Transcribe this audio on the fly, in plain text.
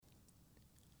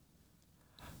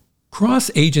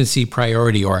Cross-agency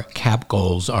priority, or CAP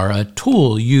goals, are a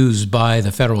tool used by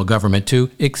the federal government to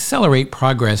accelerate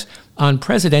progress on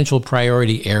presidential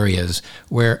priority areas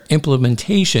where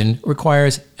implementation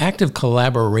requires active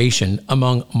collaboration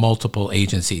among multiple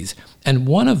agencies. And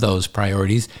one of those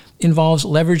priorities involves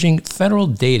leveraging federal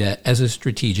data as a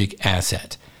strategic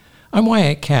asset. I'm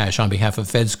Wyatt Cash on behalf of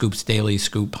FedScoop's Daily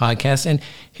Scoop podcast, and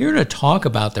here to talk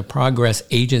about the progress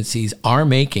agencies are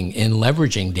making in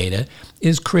leveraging data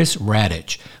is Chris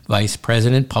Radich, Vice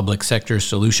President, Public Sector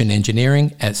Solution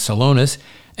Engineering at Celonis.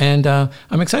 And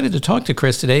I'm excited to talk to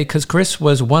Chris today because Chris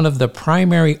was one of the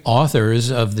primary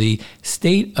authors of the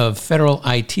State of Federal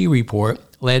IT report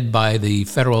led by the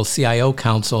Federal CIO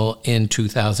Council in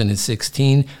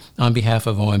 2016 on behalf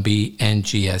of OMB and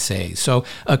GSA. So,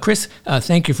 Chris,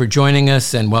 thank you for joining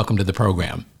us and welcome to the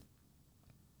program.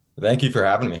 Thank you for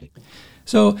having me.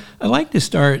 So I'd like to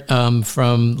start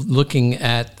from looking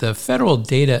at the Federal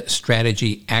Data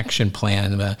Strategy Action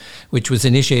Plan, which was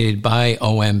initiated by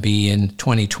OMB in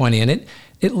 2020, and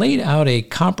it laid out a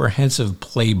comprehensive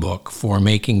playbook for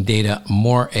making data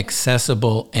more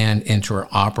accessible and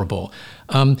interoperable.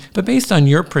 But based on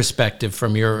your perspective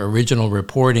from your original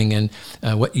reporting and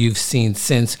what you've seen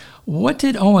since, what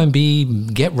did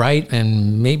OMB get right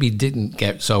and maybe didn't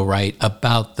get so right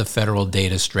about the federal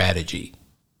data strategy?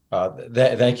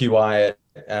 Thank you, Wyatt.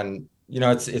 And,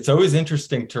 it's always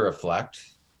interesting to reflect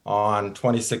on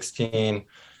 2016.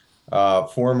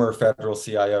 Former federal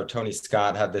CIO Tony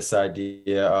Scott had this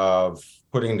idea of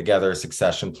putting together a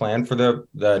succession plan for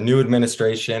the new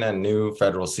administration and new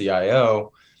federal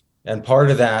CIO. And part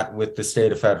of that with the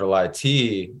State of Federal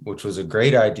IT, which was a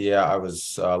great idea I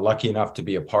was lucky enough to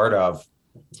be a part of,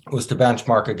 was to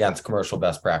benchmark against commercial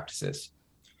best practices.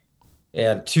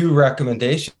 And two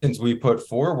recommendations we put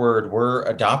forward were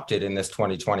adopted in this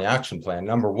 2020 action plan.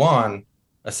 Number one,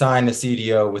 assign a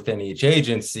CDO within each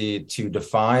agency to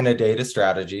define a data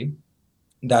strategy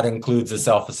that includes a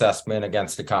self-assessment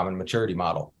against a common maturity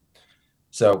model.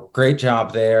 So great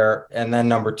job there. And then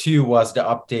number two was to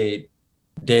update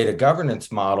data governance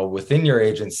model within your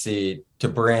agency to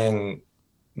bring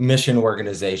mission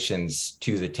organizations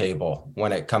to the table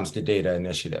when it comes to data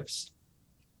initiatives.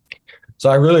 So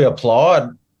I really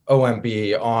applaud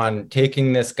OMB on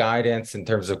taking this guidance in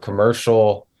terms of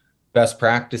commercial best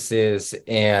practices.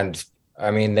 And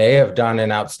they have done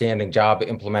an outstanding job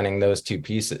implementing those two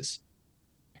pieces.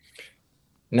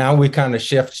 Now we kind of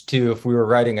shift to, if we were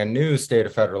writing a new State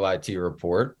of Federal IT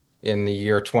report in the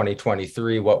year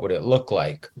 2023, what would it look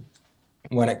like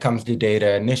when it comes to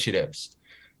data initiatives?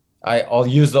 I'll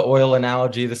use the oil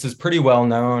analogy. This is pretty well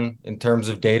known in terms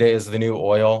of data is the new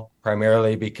oil,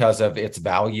 primarily because of its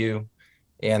value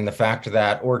and the fact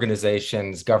that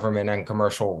organizations, government and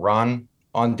commercial, run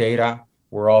on data.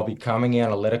 We're all becoming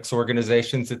analytics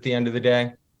organizations at the end of the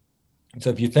day. So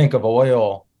if you think of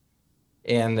oil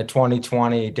in the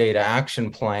 2020 data action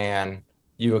plan,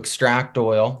 you extract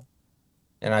oil.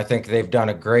 And I think they've done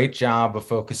a great job of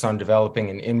focus on developing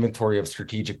an inventory of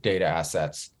strategic data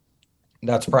assets.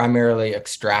 That's primarily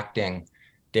extracting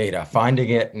data, finding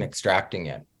it and extracting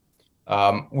it.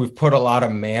 We've put a lot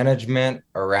of management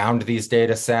around these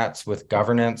data sets with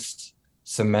governance,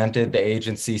 cemented the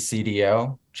agency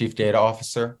CDO, Chief Data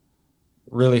Officer.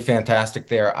 Really fantastic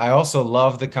there. I also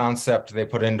love the concept they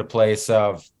put into place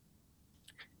of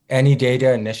any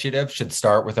data initiative should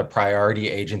start with a priority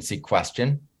agency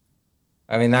question.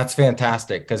 That's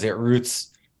fantastic because it roots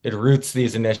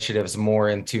these initiatives more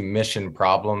into mission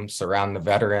problems around the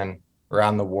veteran,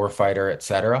 around the warfighter, et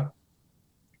cetera.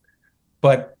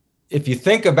 But if you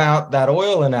think about that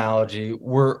oil analogy,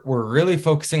 we're really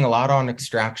focusing a lot on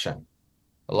extraction,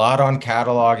 a lot on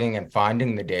cataloging and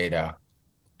finding the data.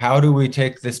 How do we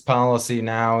take this policy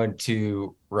now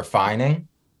into refining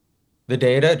the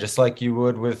data, just like you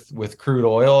would with crude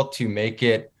oil, to make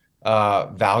it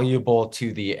valuable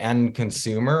to the end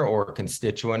consumer or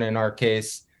constituent in our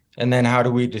case? And then how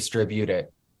do we distribute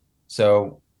it?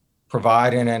 So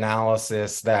provide an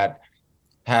analysis that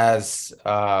has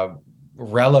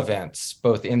relevance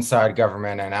both inside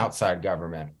government and outside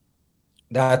government.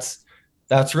 That's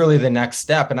really the next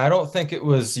step. And I don't think it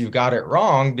was you got it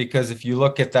wrong, because if you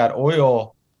look at that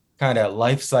oil kind of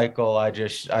life cycle I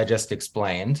just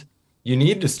explained, you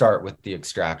need to start with the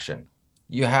extraction.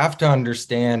 You have to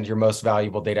understand your most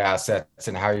valuable data assets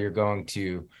and how you're going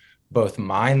to both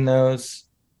mine those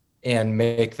and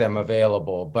make them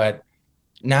available. But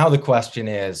now the question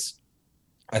is,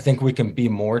 I think we can be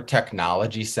more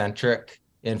technology centric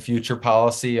in future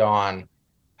policy on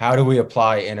how do we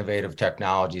apply innovative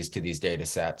technologies to these data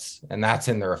sets? And that's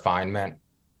in the refinement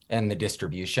and the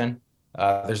distribution.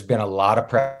 There's been a lot of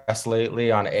press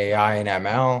lately on AI and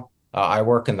ML. I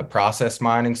work in the process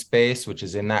mining space, which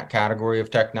is in that category of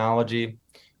technology.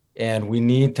 And we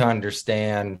need to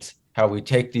understand how we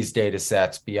take these data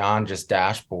sets beyond just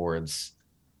dashboards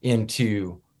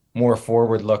into more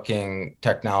forward-looking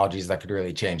technologies that could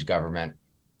really change government.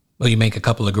 Well, you make a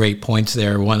couple of great points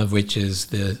there, one of which is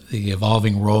the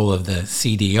evolving role of the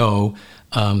CDO,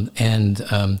 and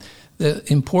the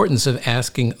importance of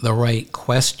asking the right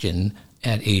question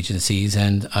at agencies.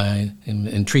 And I am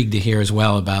intrigued to hear as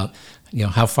well about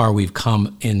how far we've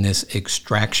come in this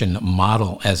extraction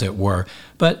model, as it were.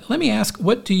 But let me ask,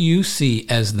 what do you see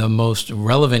as the most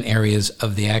relevant areas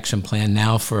of the action plan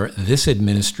now for this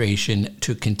administration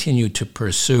to continue to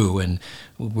pursue? And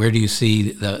where do you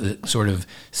see the sort of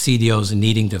CDOs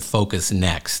needing to focus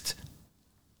next?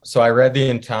 So I read the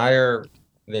entire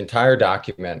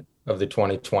document of the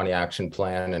 2020 action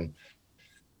plan and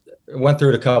went through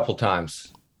it a couple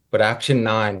times, but Action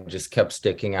 9 just kept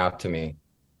sticking out to me.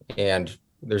 And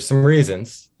there's some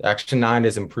reasons. Action 9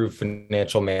 is improved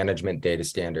financial management data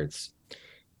standards.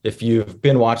 If you've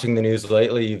been watching the news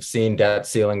lately, you've seen debt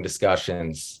ceiling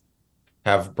discussions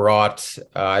have brought,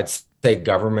 I'd say,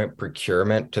 government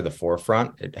procurement to the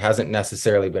forefront. It hasn't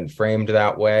necessarily been framed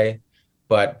that way,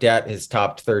 but debt has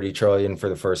topped 30 trillion for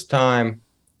the first time.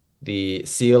 The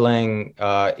ceiling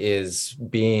is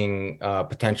being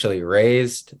potentially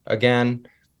raised again.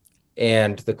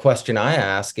 And the question I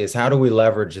ask is, how do we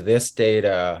leverage this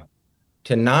data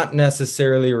to not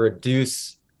necessarily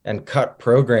reduce and cut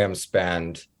program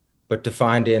spend, but to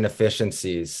find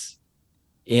inefficiencies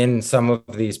in some of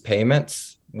these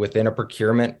payments within a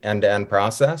procurement end-to-end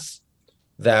process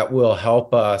that will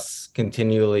help us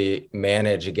continually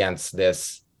manage against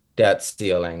this debt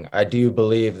ceiling? I do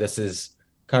believe this is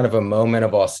kind of a moment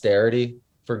of austerity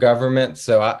for government.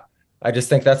 So I just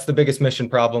think that's the biggest mission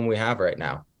problem we have right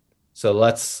now. So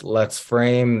let's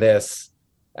frame this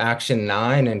Action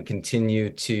 9 and continue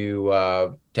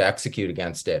to execute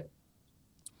against it.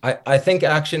 I think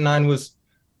Action 9 was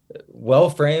well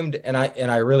framed, and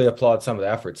I really applaud some of the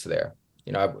efforts there.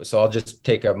 So I'll just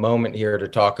take a moment here to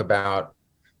talk about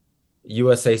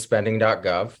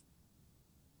usaspending.gov.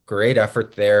 Great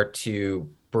effort there to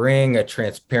bring a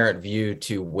transparent view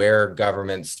to where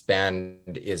government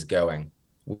spend is going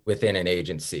within an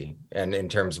agency and in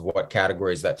terms of what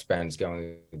categories that spend is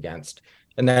going against.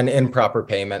 And then improper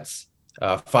payments,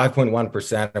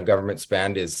 5.1% of government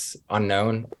spend is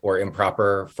unknown or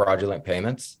improper fraudulent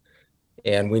payments.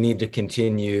 And we need to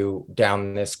continue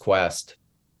down this quest.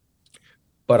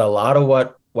 But a lot of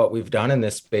what we've done in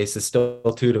this space is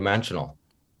still two-dimensional.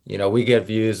 We get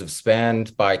views of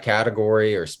spend by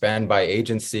category or spend by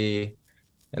agency,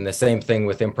 and the same thing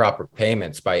with improper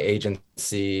payments by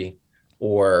agency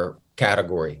or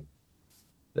category.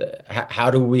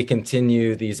 How do we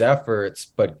continue these efforts,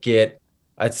 but get,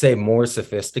 I'd say, more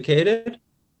sophisticated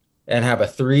and have a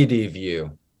 3D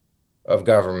view of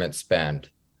government spend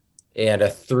and a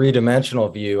three-dimensional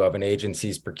view of an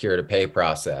agency's procure-to-pay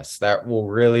process? That will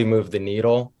really move the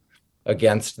needle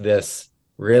against this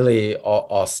really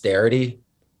austerity,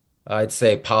 I'd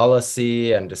say,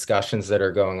 policy and discussions that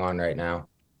are going on right now.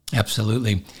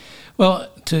 Absolutely. Well,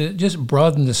 to just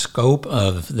broaden the scope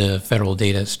of the Federal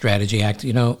Data Strategy Act,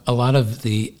 a lot of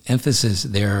the emphasis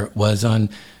there was on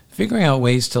figuring out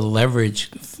ways to leverage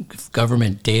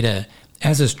government data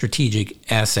as a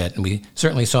strategic asset. And we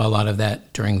certainly saw a lot of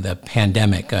that during the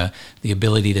pandemic, the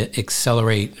ability to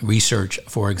accelerate research,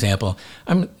 for example.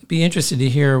 I'm be interested to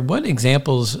hear, what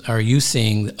examples are you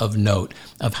seeing of note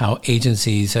of how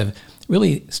agencies have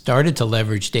really started to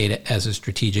leverage data as a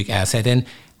strategic asset? And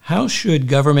how should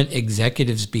government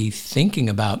executives be thinking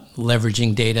about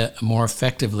leveraging data more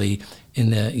effectively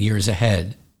in the years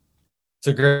ahead? It's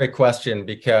a great question,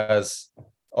 because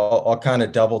I'll kind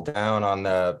of double down on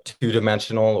the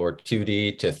two-dimensional or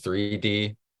 2D to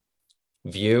 3D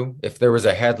view. If there was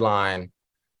a headline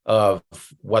of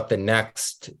what the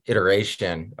next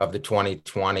iteration of the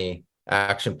 2020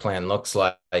 action plan looks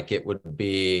like, it would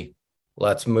be,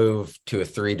 let's move to a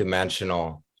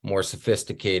three-dimensional, more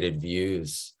sophisticated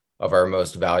views of our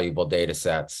most valuable data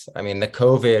sets. I mean,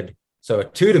 so a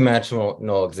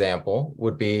two-dimensional example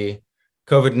would be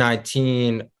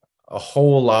COVID-19. A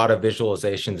whole lot of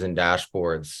visualizations and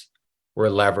dashboards were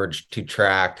leveraged to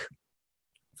track,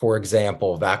 for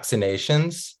example,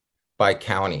 vaccinations by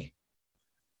county.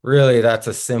 Really, that's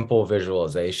a simple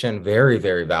visualization, very,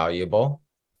 very valuable.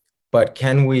 But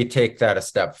can we take that a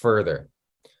step further?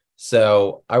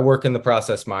 So I work in the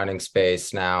process mining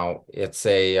space now. It's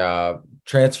a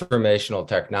transformational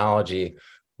technology.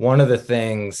 One of the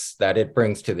things that it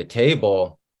brings to the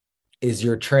table is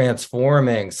you're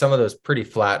transforming some of those pretty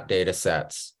flat data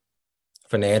sets,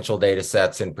 financial data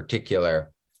sets in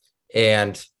particular,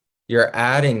 and you're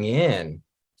adding in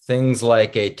things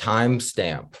like a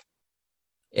timestamp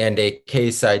and a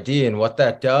case ID. And what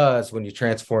that does when you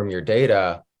transform your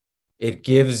data, it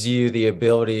gives you the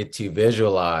ability to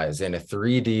visualize in a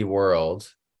 3D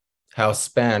world how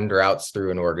spend routes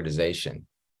through an organization.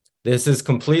 This is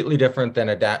completely different than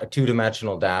a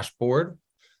two-dimensional dashboard.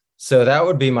 So that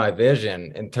would be my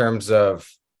vision in terms of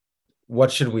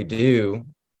what should we do.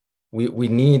 We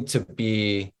need to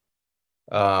be,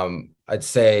 I'd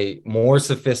say, more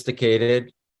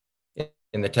sophisticated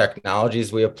in the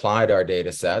technologies we apply to our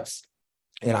data sets.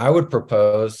 And I would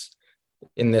propose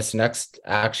in this next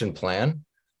action plan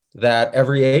that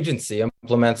every agency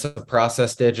implements a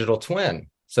process digital twin.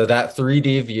 So that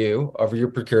 3D view of your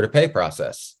procure to pay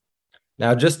process.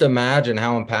 Now, just imagine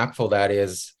how impactful that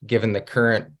is given the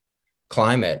current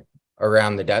climate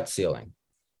around the debt ceiling.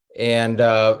 And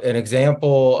an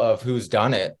example of who's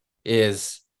done it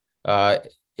is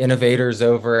innovators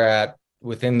over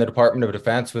within the Department of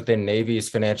Defense, within Navy's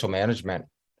financial management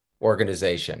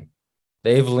organization.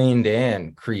 They've leaned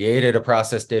in, created a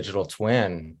process digital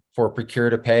twin for procure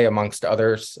to pay amongst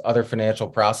other financial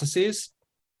processes,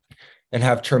 and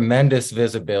have tremendous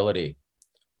visibility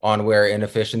on where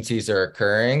inefficiencies are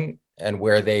occurring and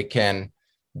where they can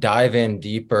dive in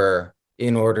deeper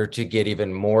in order to get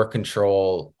even more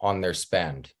control on their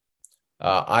spend.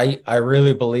 I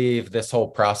really believe this whole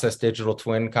process digital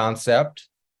twin concept,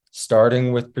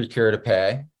 starting with procure to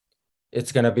pay,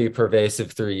 it's going to be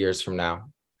pervasive 3 years from now.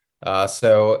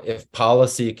 So if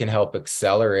policy can help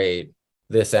accelerate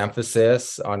this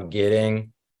emphasis on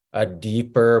getting a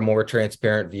deeper, more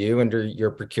transparent view into your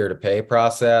procure to pay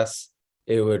process,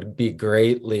 it would be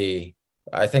greatly,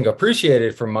 I think,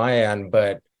 appreciated from my end,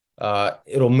 but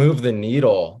it'll move the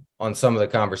needle on some of the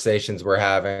conversations we're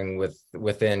having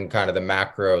within kind of the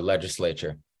macro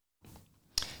legislature.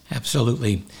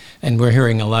 Absolutely. And we're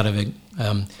hearing a lot of,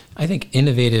 I think,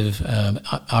 innovative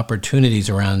opportunities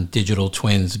around digital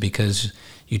twins, because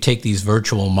you take these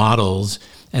virtual models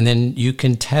and then you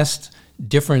can test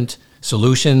different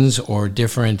solutions or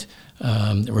different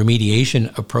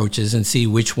remediation approaches and see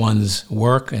which ones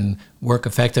work and work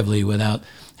effectively without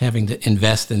having to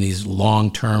invest in these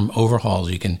long-term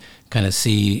overhauls. You can kind of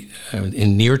see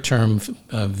in near-term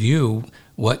view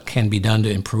what can be done to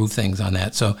improve things on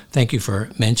that. So thank you for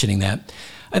mentioning that.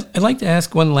 I'd like to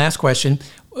ask one last question.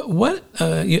 What,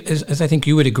 as I think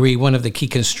you would agree, one of the key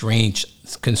constraints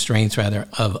of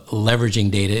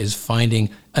leveraging data is finding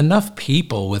enough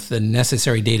people with the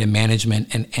necessary data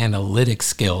management and analytic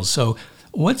skills. So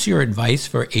what's your advice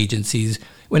for agencies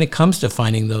when it comes to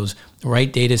finding those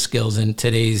right data skills in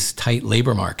today's tight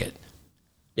labor market?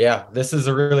 Yeah, this is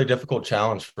a really difficult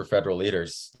challenge for federal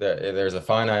leaders. There's a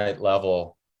finite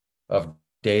level of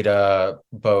data,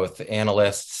 both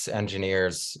analysts,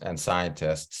 engineers, and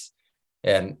scientists.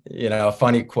 And, a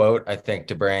funny quote, I think,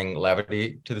 to bring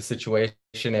levity to the situation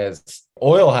is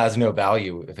oil has no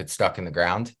value if it's stuck in the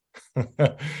ground.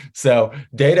 So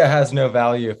data has no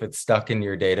value if it's stuck in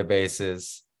your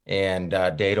databases and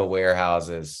data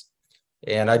warehouses.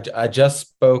 And I just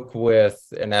spoke with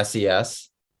an SES.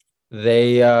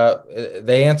 They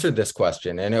answered this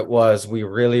question, and it was, we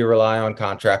really rely on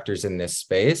contractors in this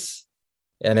space.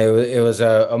 And it was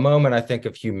a moment, I think,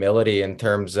 of humility in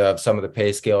terms of some of the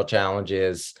pay scale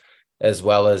challenges, as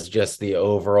well as just the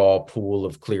overall pool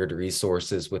of cleared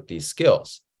resources with these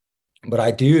skills. But I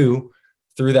do,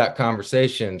 through that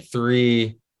conversation,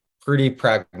 3 pretty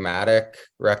pragmatic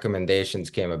recommendations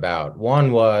came about.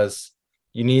 One was,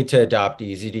 you need to adopt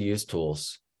easy to use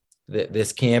tools.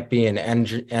 This can't be an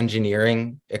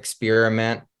engineering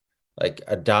experiment. Like,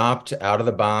 adopt out of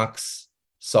the box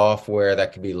software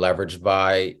that can be leveraged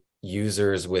by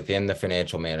users within the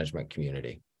financial management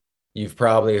community. You've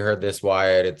probably heard this,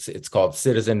 Wyatt. It's called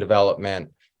citizen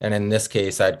development. And in this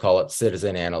case, I'd call it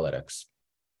citizen analytics.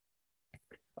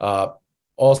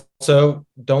 Also,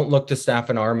 don't look to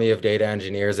staff an army of data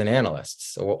engineers and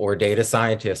analysts, or data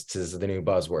scientists is the new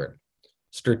buzzword.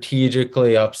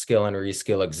 Strategically upskill and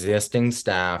reskill existing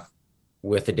staff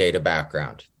with a data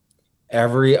background.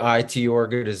 Every IT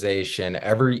organization,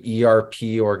 every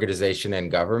ERP organization in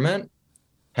government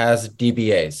has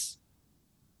DBAs,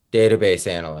 database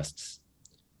analysts.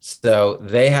 So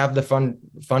they have the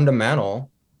fundamental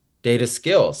data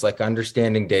skills, like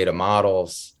understanding data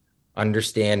models,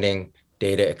 understanding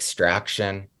data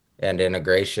extraction and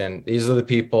integration. These are the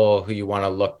people who you want to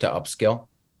look to upskill.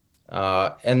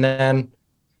 And then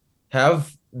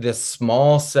have this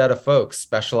small set of folks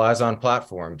specialize on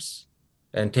platforms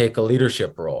and take a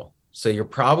leadership role. So you're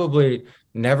probably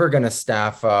never going to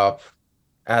staff up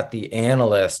at the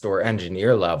analyst or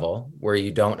engineer level where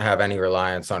you don't have any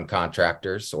reliance on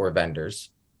contractors or vendors,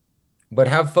 but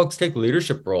have folks take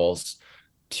leadership roles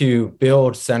to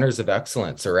build centers of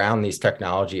excellence around these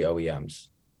technology OEMs.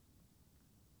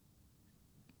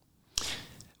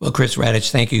 Well, Chris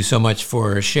Radich, thank you so much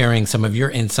for sharing some of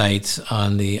your insights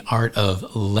on the art of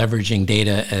leveraging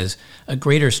data as a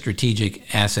greater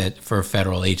strategic asset for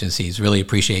federal agencies. Really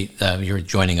appreciate your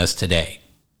joining us today.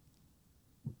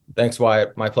 Thanks,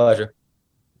 Wyatt. My pleasure.